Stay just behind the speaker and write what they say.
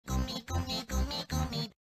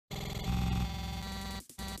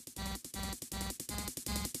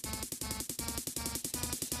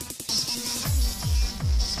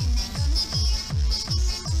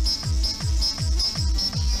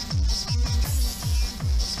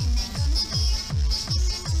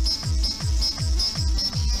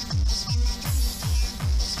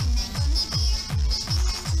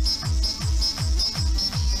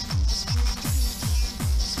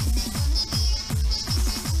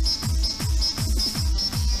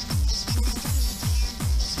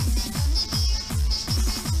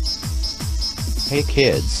Hey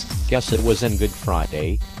kids, guess it wasn't Good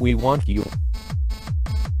Friday, we want you.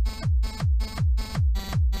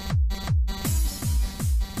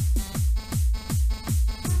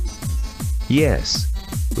 Yes.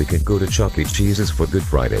 We can go to Chuck E. Cheese's for Good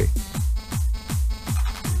Friday.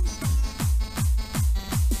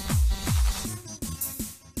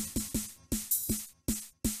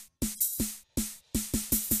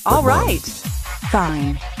 All right.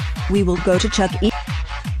 Fine. We will go to Chuck E.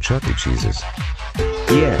 Chuck E. Cheese's.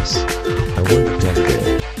 Yes. I want the teddy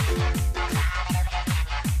bear.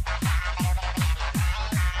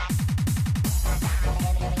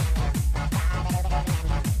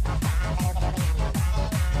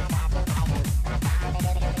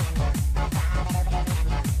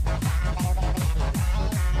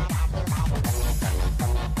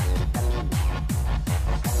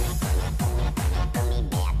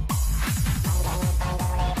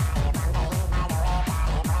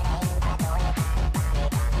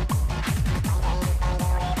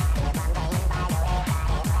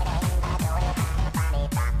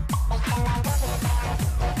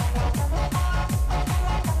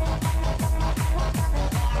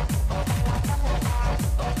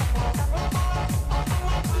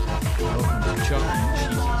 Welcome to Chuck E.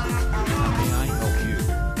 Cheese's. How may I help you?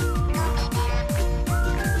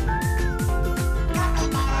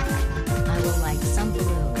 I will like some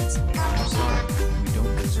balloons. I'm sorry, we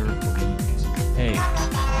don't deserve balloons. Hey,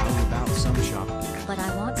 how about some shopping? But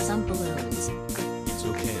I want some balloons. It's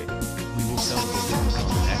okay. We will sell balloons on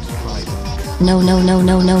the next Friday. No, no, no,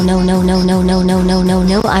 no, no, no, no, no, no, no, no, no, no,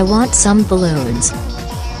 no, I want some balloons.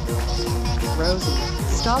 Rosie,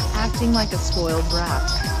 stop acting like a spoiled brat.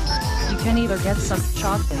 You can either get some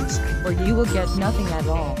chocolates, or you will get nothing at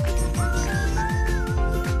all.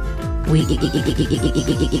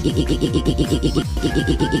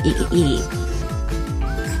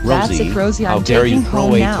 That's Rosie, it, Rosie, how I'm dare you taking throw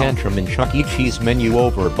home a now. tantrum in Chuck E. Cheese menu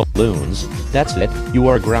over balloons? That's it, you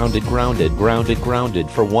are grounded for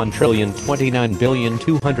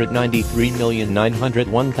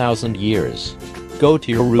 1,029,293,901,000 years. Go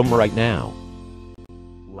to your room right now.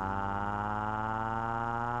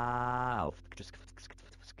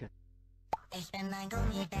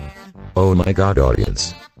 Oh my god,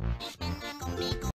 audience.